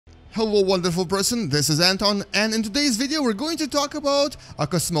Hello wonderful person, this is Anton, and in today's video we're going to talk about a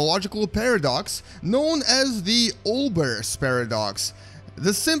cosmological paradox known as the Olbers paradox.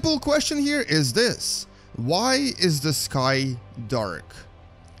 The simple question here is this: why is the sky dark?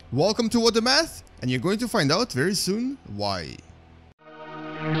 Welcome to What the Math, and you're going to find out very soon why.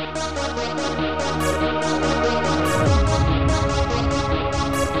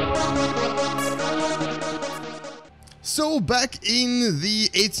 So back in the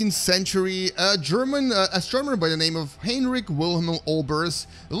 18th century, a German astronomer by the name of Heinrich Wilhelm Olbers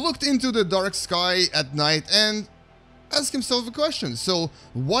looked into the dark sky at night and asked himself a question. So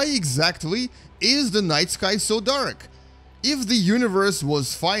why exactly is the night sky so dark? If the universe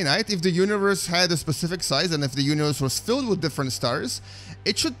was finite, if the universe had a specific size, and if the universe was filled with different stars,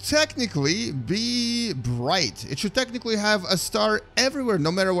 it should technically be bright. It should technically have a star everywhere,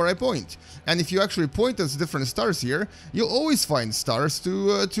 no matter where I point. And if you actually point at different stars here, you'll always find stars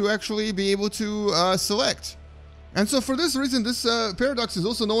to actually be able to select. And so for this reason, this paradox is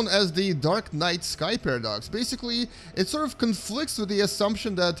also known as the dark night sky paradox. Basically, it sort of conflicts with the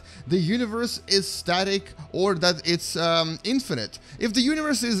assumption that the universe is static or that it's infinite. If the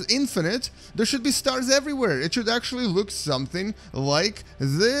universe is infinite, there should be stars everywhere. It should actually look something like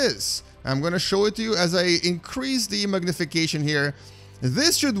this. I'm going to show it to you as I increase the magnification here.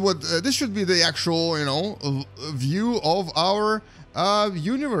 This should be the actual, view of our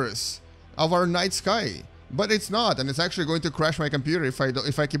universe, of our night sky. But it's not, and it's actually going to crash my computer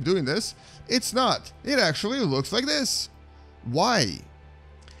if I keep doing this. It's not. It actually looks like this. Why?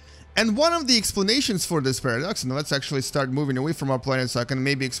 And one of the explanations for this paradox, and let's actually start moving away from our planet so I can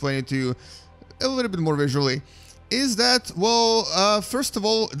maybe explain it to you a little bit more visually, is that, well, first of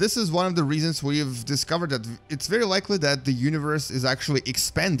all, this is one of the reasons we've discovered that it's very likely that the universe is actually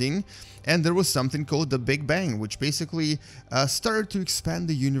expanding, and there was something called the Big Bang, which basically started to expand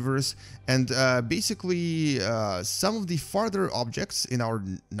the universe, and basically some of the farther objects in our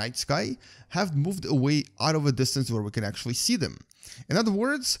night sky have moved away out of a distance where we can actually see them. In other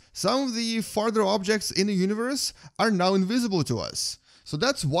words, some of the farther objects in the universe are now invisible to us. So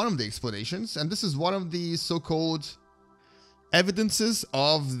that's one of the explanations, and this is one of the so-called evidences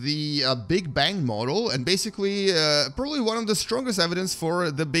of the Big Bang model, and basically probably one of the strongest evidence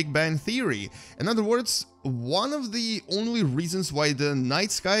for the Big Bang theory. In other words, one of the only reasons why the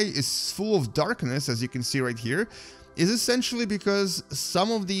night sky is full of darkness, as you can see right here, is essentially because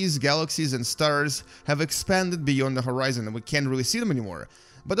some of these galaxies and stars have expanded beyond the horizon and we can't really see them anymore.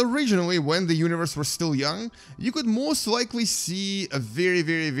 But originally, when the universe was still young, you could most likely see a very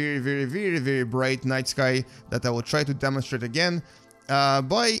bright night sky that I will try to demonstrate again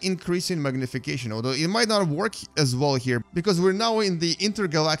by increasing magnification. Although it might not work as well here because we're now in the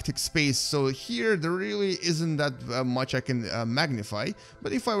intergalactic space, so here there really isn't that much I can magnify.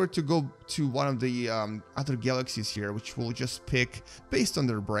 But if I were to go to one of the other galaxies here, which we'll just pick based on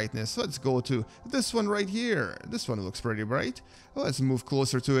their brightness, let's go to this one right here. This one looks pretty bright. Well, let's move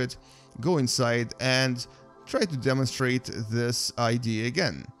closer to it, go inside, and try to demonstrate this idea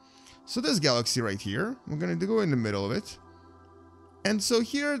again. So this galaxy right here, we're going to go in the middle of it. And so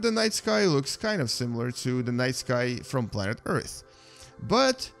here the night sky looks kind of similar to the night sky from planet Earth.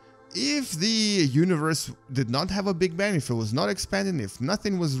 But if the universe did not have a Big Bang, if it was not expanding, if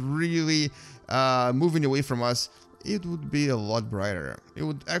nothing was really moving away from us, it would be a lot brighter. It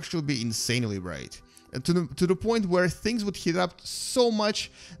would actually be insanely bright. To the point where things would heat up so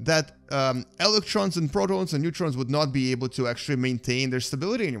much that electrons and protons and neutrons would not be able to actually maintain their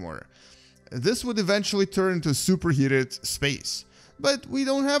stability anymore. This would eventually turn into superheated space. But we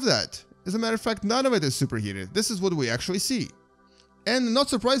don't have that. As a matter of fact, none of it is superheated. This is what we actually see. And not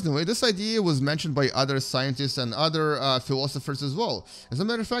surprisingly, this idea was mentioned by other scientists and other philosophers as well. As a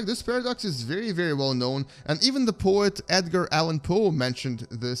matter of fact, this paradox is very well known, and even the poet Edgar Allan Poe mentioned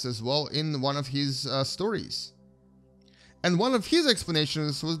this as well in one of his stories. And one of his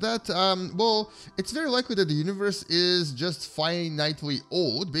explanations was that, well, it's very likely that the universe is just finitely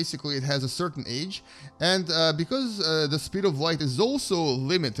old. Basically, it has a certain age. And because the speed of light is also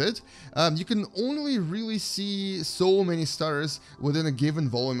limited, you can only really see so many stars within a given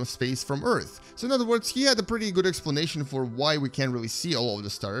volume of space from Earth. So in other words, he had a pretty good explanation for why we can't really see all of the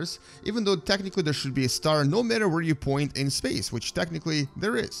stars, even though technically there should be a star no matter where you point in space, which technically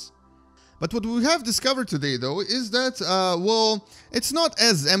there is. But what we have discovered today, though, is that, well, it's not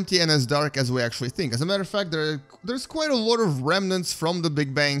as empty and as dark as we actually think. As a matter of fact, there's quite a lot of remnants from the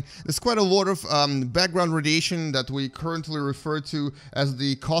Big Bang. There's quite a lot of background radiation that we currently refer to as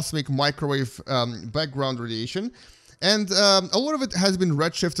the cosmic microwave background radiation. And a lot of it has been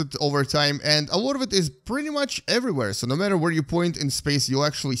redshifted over time, and a lot of it is pretty much everywhere. So no matter where you point in space, you'll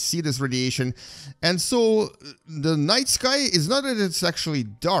actually see this radiation. And so the night sky is not that it's actually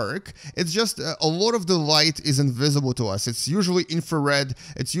dark, it's just a lot of the light is invisible to us. It's usually infrared,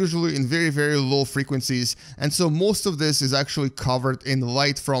 it's usually in very, very low frequencies. And so most of this is actually covered in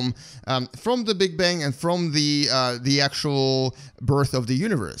light from the Big Bang and from the actual birth of the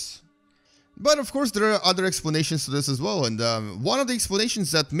universe. But of course, there are other explanations to this as well, and one of the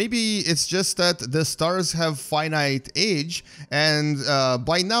explanations that maybe it's just that the stars have finite age, and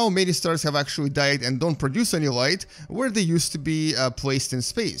by now many stars have actually died and don't produce any light, where they used to be placed in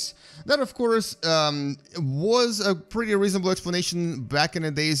space. That, of course, was a pretty reasonable explanation back in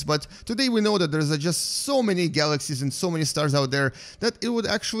the days, but today we know that there's just so many galaxies and so many stars out there that it would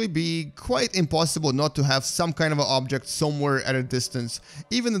actually be quite impossible not to have some kind of an object somewhere at a distance.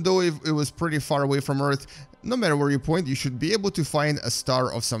 Even though if it was pretty far away from Earth, no matter where you point, you should be able to find a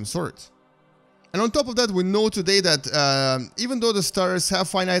star of some sort. And on top of that, we know today that even though the stars have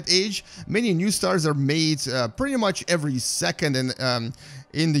finite age, many new stars are made pretty much every second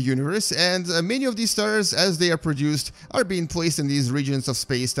in the universe, and many of these stars, as they are produced, are being placed in these regions of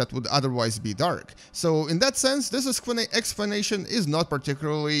space that would otherwise be dark. So in that sense, this explanation is not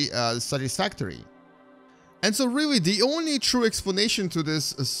particularly satisfactory. And so really the only true explanation to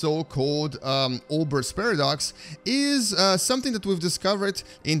this so-called Olbers paradox is something that we've discovered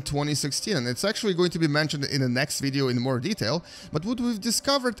in 2016, and it's actually going to be mentioned in the next video in more detail. But what we've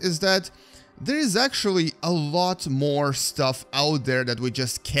discovered is that there is actually a lot more stuff out there that we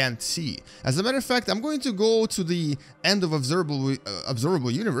just can't see. As a matter of fact, I'm going to go to the end of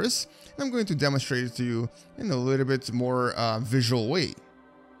observable universe, and I'm going to demonstrate it to you in a little bit more visual way.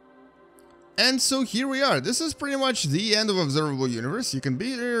 And so here we are. This is pretty much the end of observable universe. You can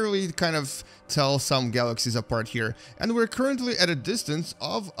barely kind of tell some galaxies apart here. And we're currently at a distance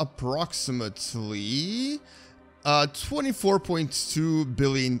of approximately 24.2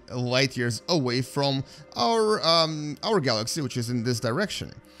 billion light years away from our galaxy, which is in this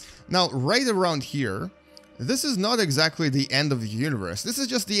direction. Now, right around here, this is not exactly the end of the universe. This is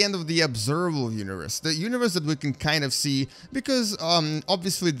just the end of the observable universe. The universe that we can kind of see, because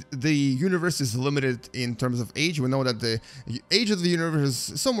obviously the universe is limited in terms of age. We know that the age of the universe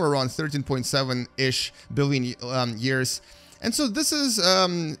is somewhere around 13.7-ish billion years. And so this is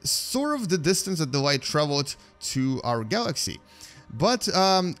sort of the distance that the light traveled to our galaxy. But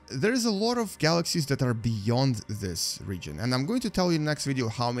there is a lot of galaxies that are beyond this region, and I'm going to tell you in the next video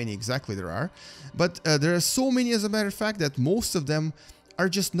how many exactly there are. But there are so many, as a matter of fact, that most of them are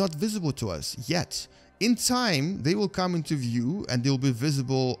just not visible to us yet. In time, they will come into view and they'll be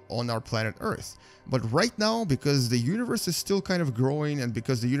visible on our planet Earth. But right now, because the universe is still kind of growing and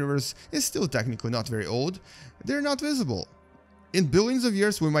because the universe is still technically not very old, they're not visible. In billions of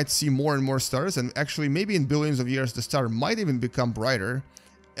years, we might see more and more stars, and actually maybe in billions of years, the star might even become brighter.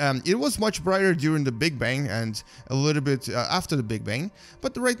 It was much brighter during the Big Bang and a little bit after the Big Bang,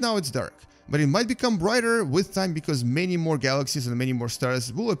 but right now it's dark. But it might become brighter with time because many more galaxies and many more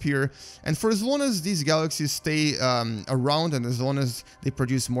stars will appear, and for as long as these galaxies stay around and as long as they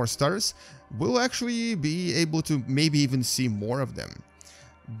produce more stars, we'll actually be able to maybe even see more of them.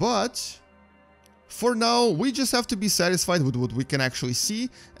 But for now, we just have to be satisfied with what we can actually see,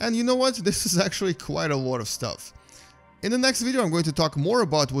 and you know what? This is actually quite a lot of stuff. In the next video, I'm going to talk more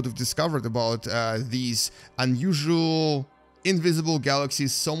about what we've discovered about these unusual, invisible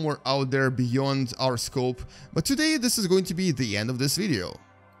galaxies somewhere out there beyond our scope, but today this is going to be the end of this video.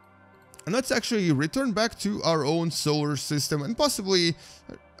 And let's actually return back to our own solar system and possibly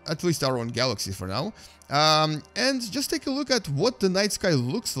at least our own galaxy for now. And just take a look at what the night sky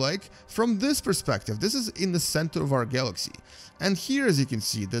looks like from this perspective. This is in the center of our galaxy. And here, as you can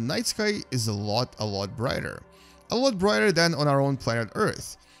see, the night sky is a lot brighter. A lot brighter than on our own planet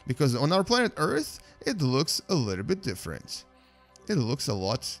Earth. Because on our planet Earth, it looks a little bit different. It looks a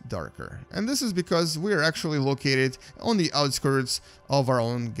lot darker. And this is because we are actually located on the outskirts of our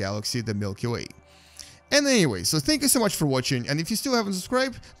own galaxy, the Milky Way. And anyway, so thank you so much for watching, and if you still haven't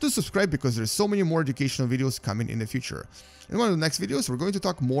subscribed, do subscribe because there's so many more educational videos coming in the future. In one of the next videos, we're going to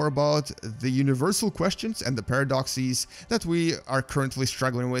talk more about the universal questions and the paradoxes that we are currently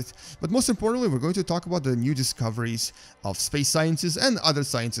struggling with, but most importantly, we're going to talk about the new discoveries of space sciences and other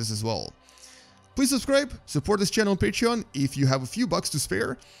sciences as well. Please subscribe, support this channel on Patreon if you have a few bucks to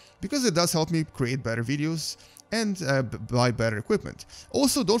spare, because it does help me create better videos and buy better equipment.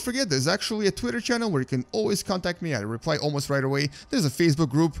 Also, don't forget, there's actually a Twitter channel where you can always contact me. I reply almost right away. There's a Facebook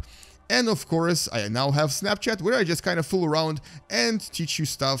group. And of course, I now have Snapchat where I just kind of fool around and teach you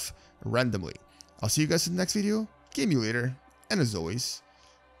stuff randomly. I'll see you guys in the next video. Game you later, and as always,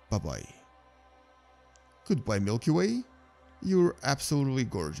 bye-bye. Goodbye, Milky Way. You're absolutely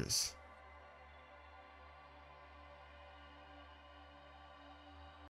gorgeous.